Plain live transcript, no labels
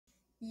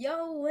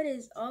Yo, what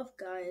is up,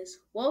 guys?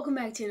 Welcome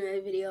back to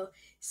another video.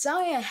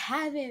 Sorry I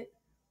haven't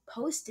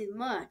posted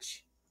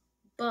much,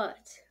 but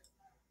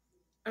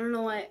I don't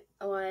know why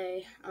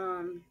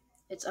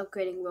it's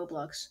upgrading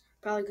Roblox.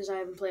 Probably because I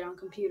haven't played on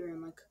computer in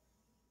like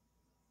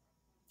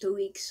 2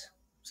 weeks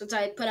since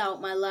I put out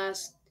my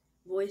last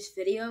voice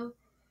video.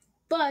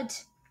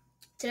 But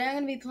today I'm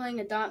gonna be playing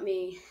Adopt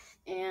Me,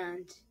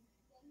 and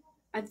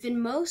I've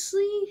been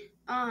mostly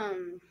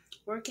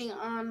working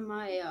on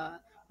my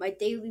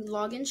daily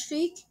login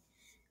streak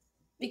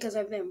because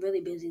I've been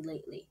really busy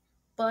lately.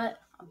 But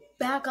I'm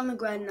back on the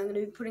grind and I'm going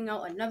to be putting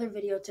out another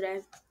video today.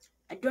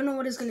 I don't know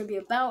what it's going to be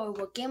about or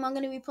what game I'm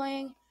going to be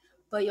playing,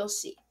 but you'll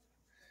see.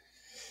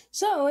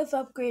 So if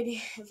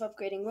upgrading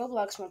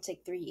Roblox won't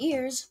take 3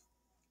 years,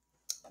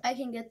 I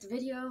can get the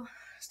video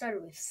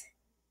started with.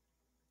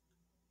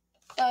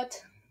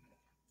 But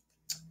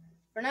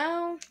for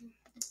now,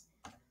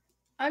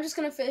 I'm just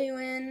going to fill you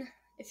in.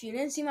 If you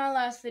didn't see my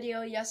last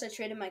video, yes, I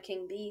traded my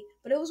King B,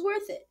 but it was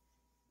worth it.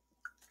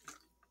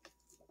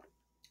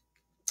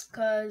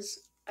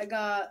 Because I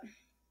got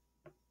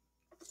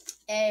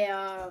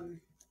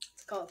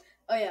it's called,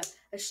 oh yeah,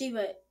 a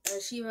Shiba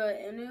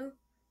Inu,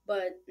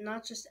 but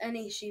not just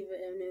any Shiba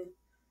Inu.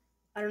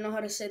 I don't know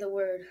how to say the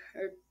word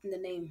or the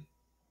name,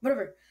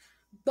 whatever.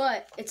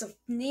 But it's a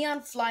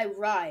neon fly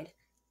ride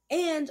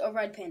and a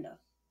red panda.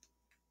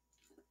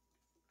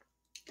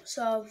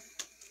 So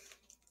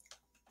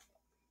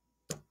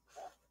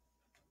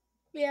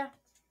yeah.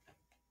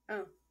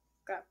 Oh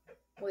crap.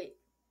 Wait.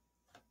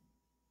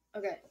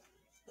 Okay.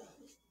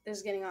 This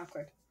is getting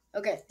awkward.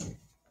 Okay.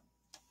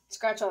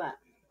 Scratch all that.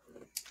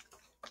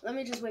 Let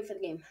me just wait for the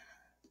game.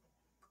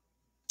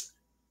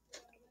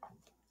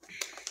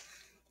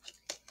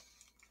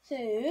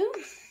 So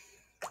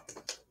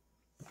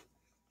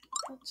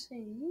let's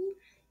see.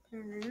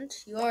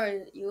 Parent. You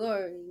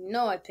already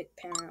know I pick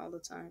parent all the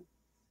time.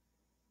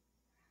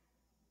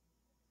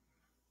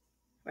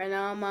 Right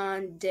now I'm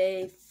on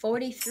day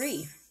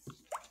 43.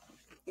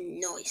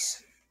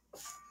 Nice.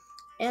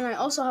 And I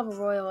also have a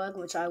royal egg,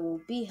 which I will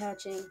be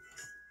hatching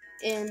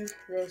in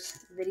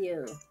this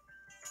video.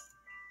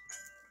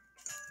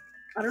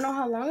 I don't know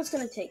how long it's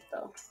going to take,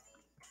 though.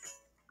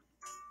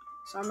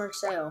 Summer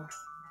sale.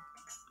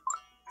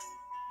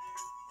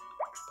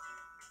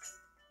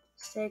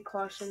 Stay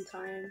caution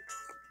time.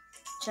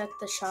 Check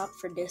the shop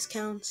for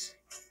discounts.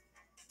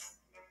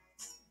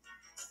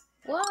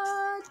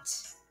 What?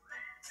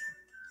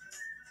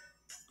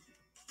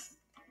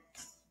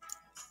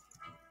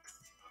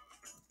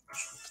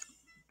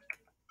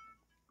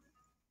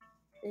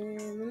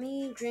 And let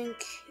me drink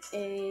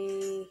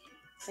a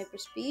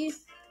hyperspeed.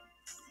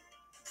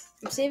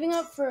 I'm saving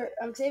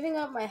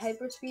up my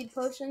hyperspeed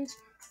potions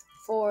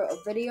for a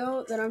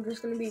video that I'm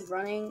just gonna be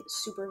running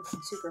super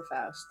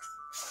fast.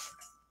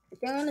 I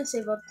think I'm gonna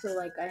save up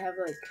to I have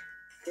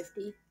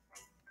 50.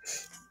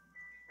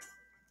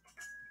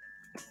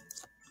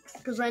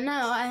 Because right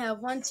now I have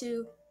 1,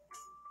 2,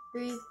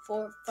 3,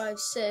 4, 5,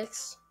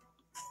 6,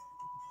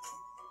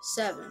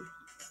 7.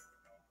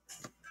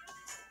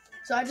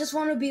 So I just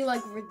want to be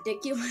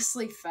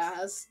ridiculously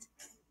fast.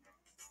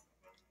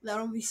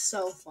 That'll be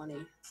so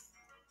funny.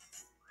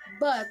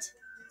 But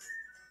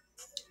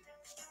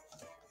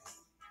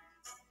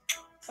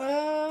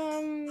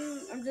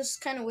I'm just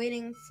kind of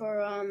waiting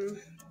for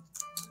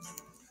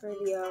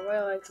the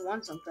royal egg to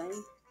want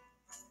something.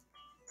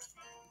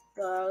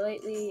 But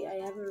lately I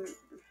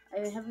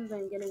haven't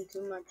been getting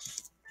too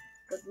much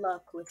good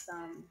luck with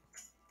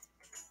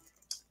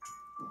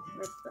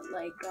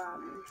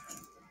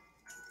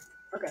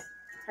okay,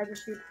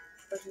 hyperspeed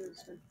pushing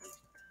this one first.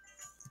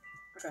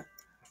 Okay.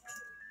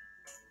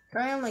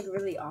 Sorry I'm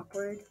really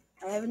awkward.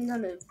 I haven't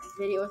done a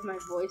video with my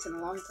voice in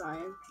a long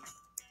time,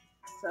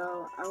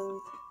 so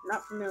I'm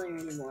not familiar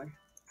anymore.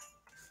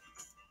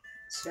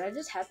 Should I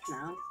just hatch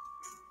now?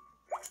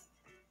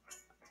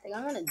 I think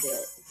I'm gonna do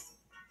it.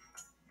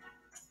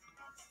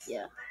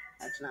 Yeah,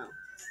 hatch now.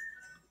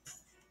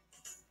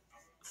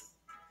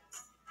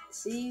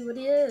 See what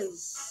he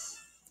is.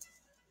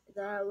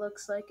 That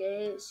looks like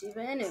a Shiba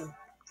Inu.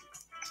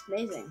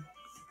 Amazing.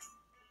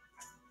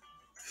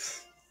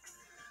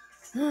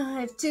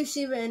 I have 2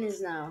 Shiba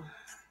Inus now.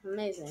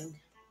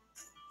 Amazing.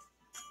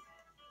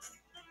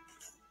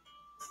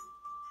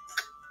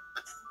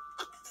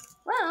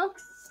 Well,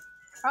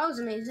 that was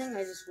amazing.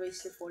 I just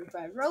wasted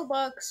 45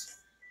 Robux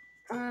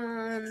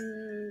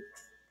on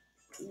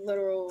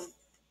literal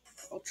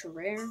ultra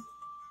rare.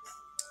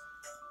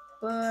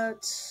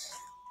 But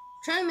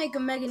trying to make a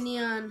Mega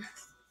Neon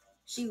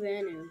Shiba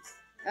Inu.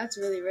 That's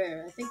really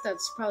rare. I think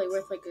that's probably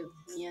worth a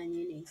Neon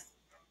Uni.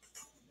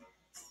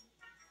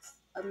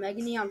 A Mega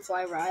Neon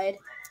Fly Ride,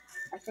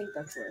 I think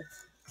that's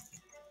worth.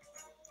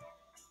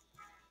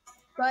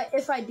 But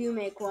if I do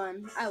make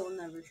one, I will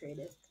never trade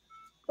it.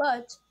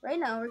 But right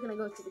now we're gonna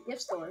go to the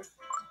gift store.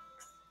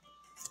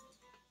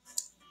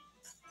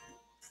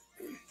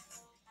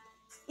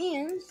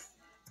 And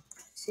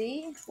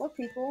see what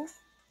people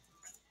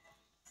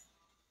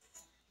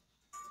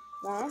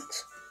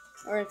want,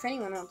 or if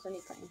anyone wants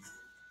anything.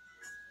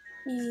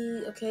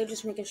 Okay,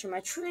 just making sure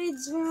my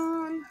trades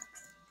are on.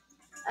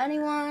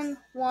 Anyone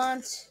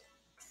want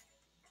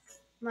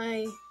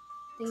my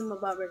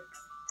thingamabobber?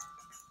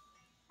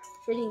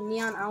 Trading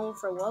neon owl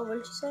for what? What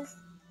did you say?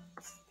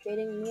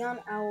 Trading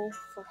neon owl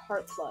for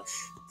heart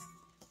plush.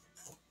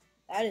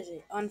 That is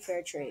an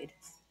unfair trade.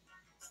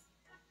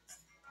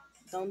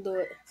 Don't do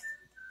it.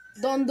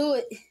 Don't do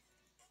it.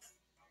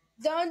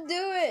 Don't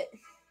do it.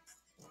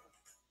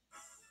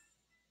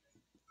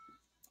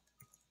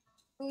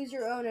 Who's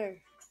your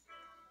owner?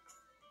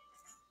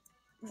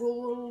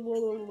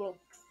 Whoa.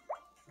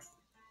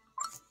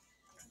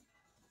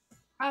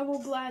 I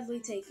will gladly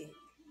take it.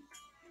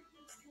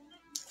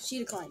 She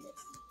declined it.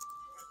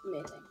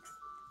 Amazing.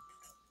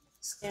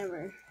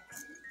 Scammer.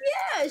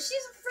 Yeah, she's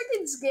a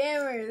freaking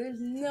scammer. There's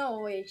no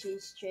way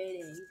she's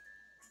trading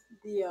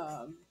she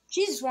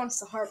just wants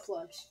the heart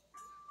plush.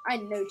 I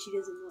know she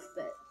doesn't want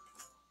that.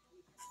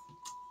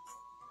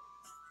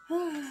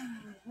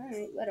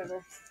 Alright,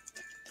 whatever.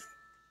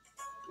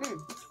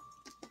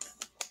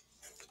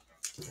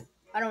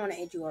 I don't want to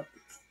age you up.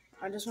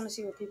 I just want to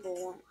see what people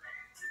want.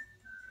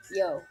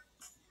 Yo.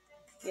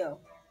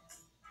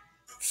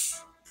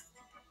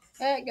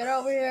 Hey, get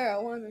over here. I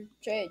want to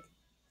trade.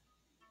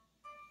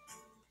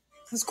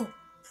 Let's go.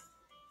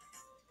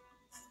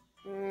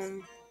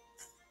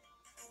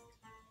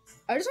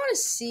 I just want to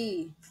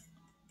see.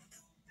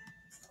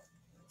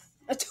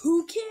 A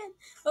toucan?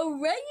 A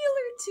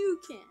regular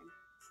toucan.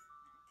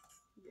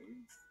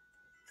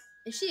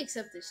 If she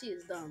accepts it, she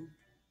is dumb.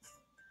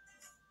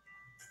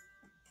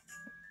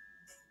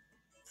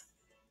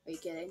 Are you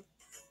kidding?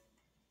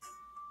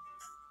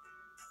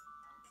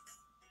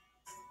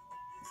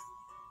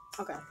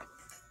 Okay.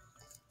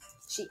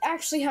 She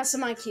actually has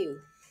some IQ.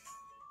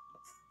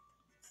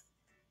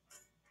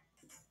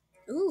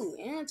 Ooh,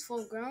 and it's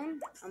full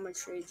grown. I'm gonna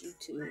trade you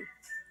two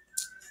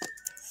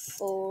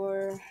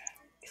for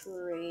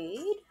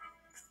trade.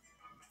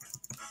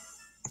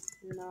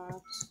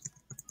 Not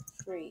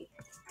free.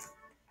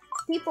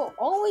 People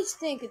always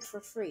think it's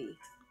for free.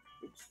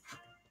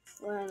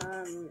 When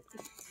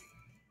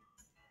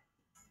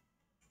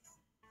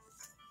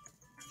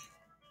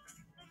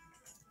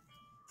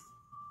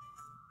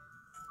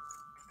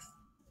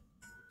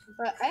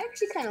but I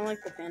actually kind of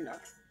like the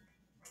panda.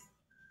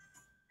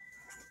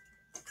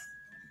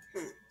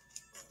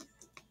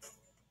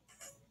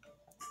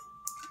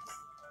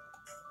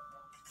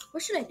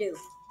 What should I do?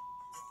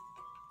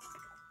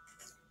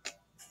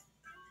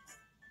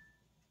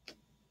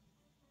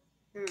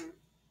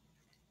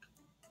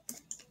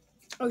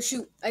 Oh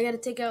shoot! I gotta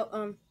take out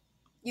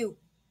you.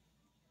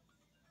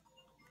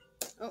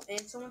 Oh,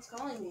 and someone's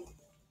calling me.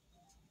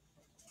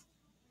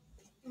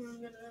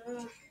 I'm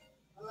gonna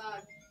allow.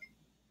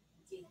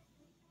 Okay.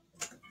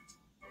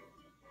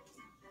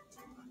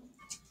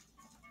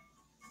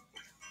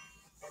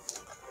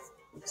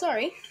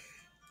 Sorry.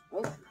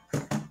 Oh,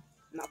 I'm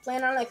not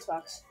playing on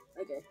Xbox.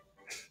 Okay.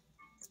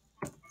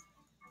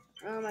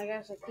 Oh my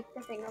gosh! I keep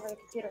tripping over the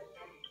computer.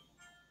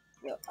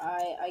 Yo,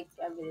 I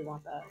really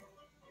want that.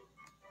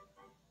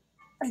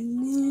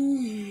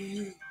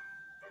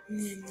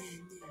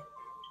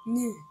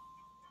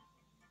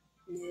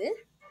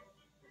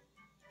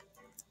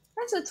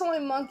 That's a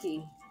toy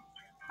monkey.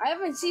 I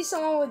haven't seen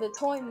someone with a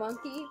toy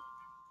monkey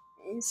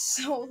in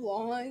so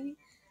long.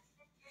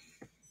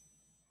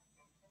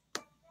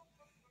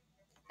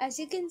 As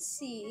you can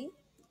see,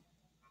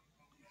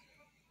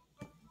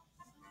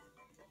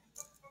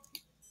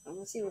 I'm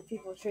gonna see what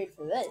people trade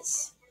for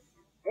this.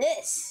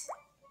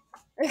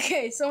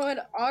 Okay, someone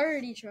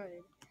already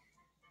tried.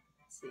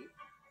 Let's see.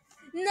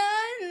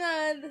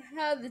 None,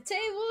 how the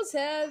tables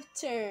have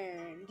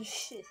turned.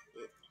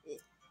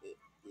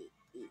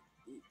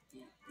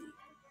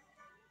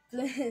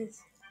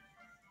 Please.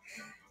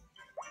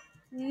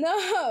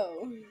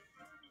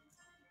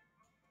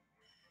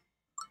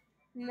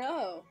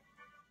 No.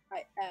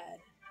 I add.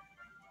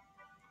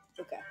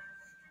 Okay.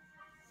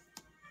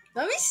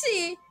 Let me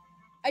see.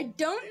 I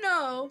don't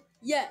know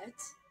yet.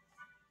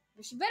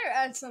 But she better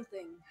add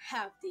something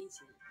half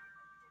decent.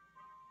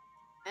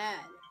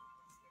 Add.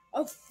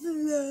 A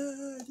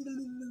flood.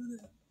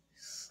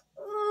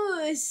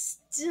 Oh,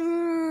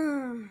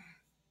 stop.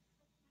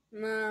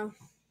 No.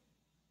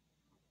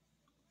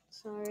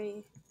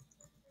 Sorry.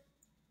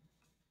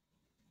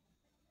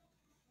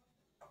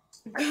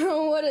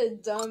 Girl, what a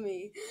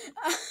dummy.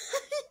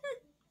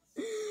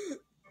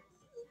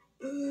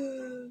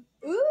 Ooh.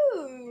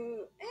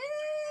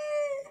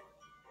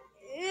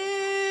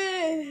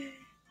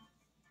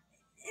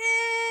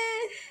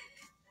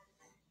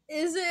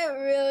 Is it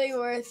really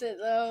worth it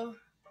though?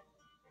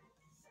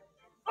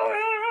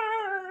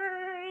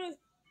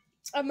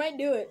 I might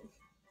do it.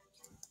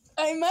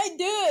 I don't know.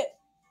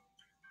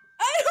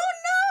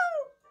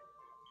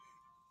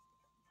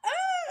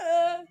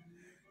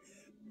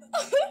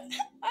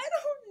 I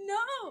don't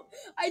know.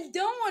 I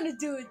don't want to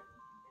do it.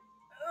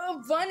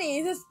 Oh,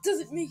 Bunny, this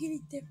doesn't make any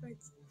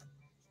difference.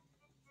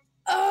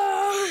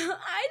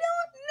 I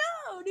don't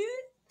know,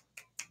 dude.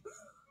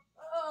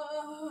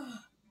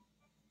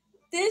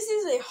 This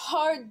is a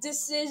hard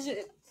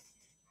decision.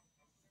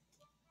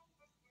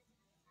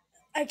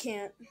 I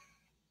can't.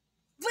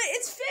 But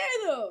it's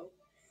fair though.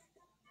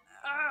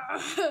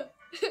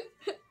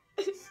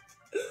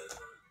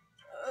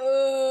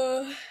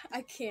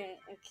 I can't.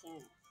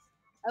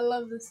 I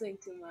love this thing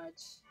too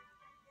much.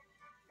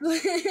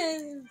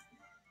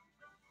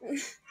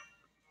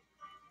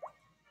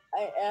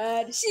 I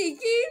add. She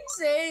keeps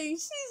saying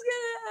she's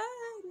gonna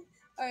add.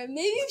 Alright,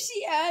 maybe if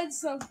she adds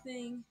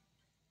something.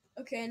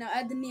 Okay, now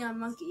add the neon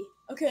monkey.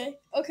 Okay.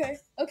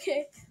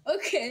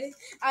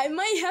 I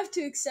might have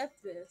to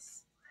accept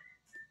this.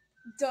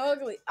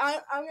 Dogly.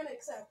 I'm gonna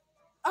accept.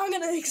 I'm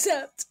gonna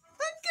accept.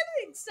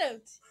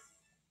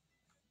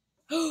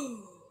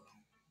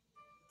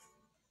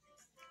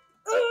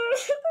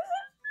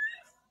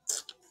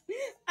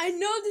 I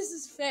know this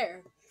is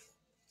fair.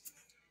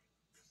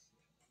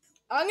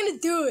 I'm gonna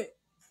do it.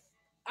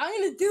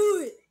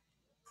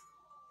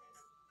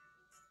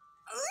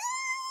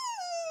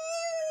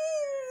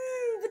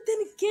 But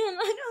then again,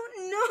 I don't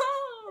know.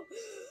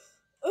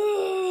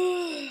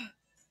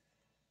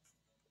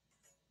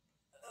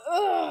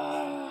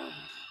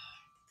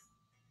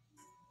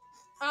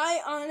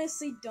 I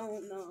honestly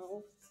don't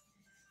know.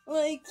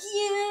 Like,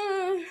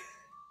 yeah.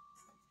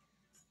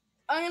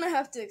 I'm gonna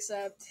have to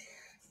accept.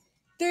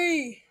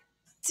 3,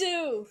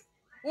 2,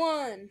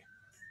 1.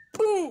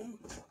 Boom!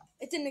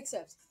 It didn't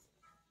accept.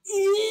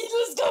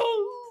 Let's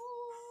go!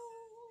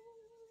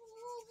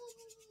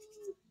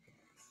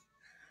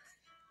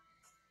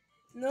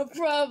 No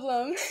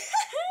problem.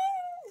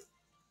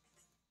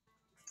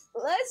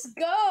 Let's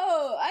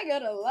go! I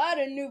got a lot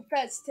of new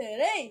pets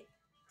today.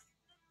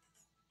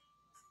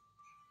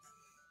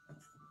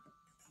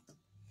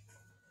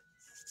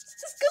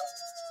 Let's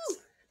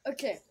go!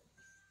 Okay.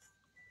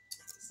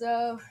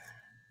 So,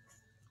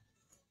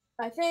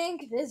 I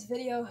think this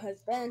video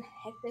has been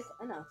hectic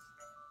enough.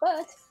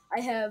 But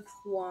I have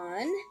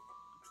 1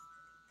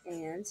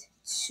 and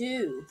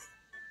 2.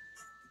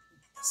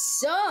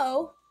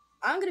 So,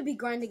 I'm going to be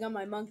grinding on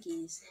my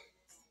monkeys.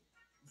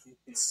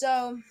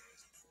 So,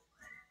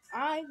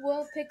 I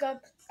will pick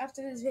up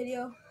after this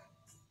video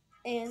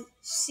and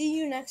see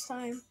you next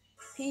time.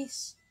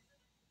 Peace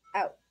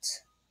out.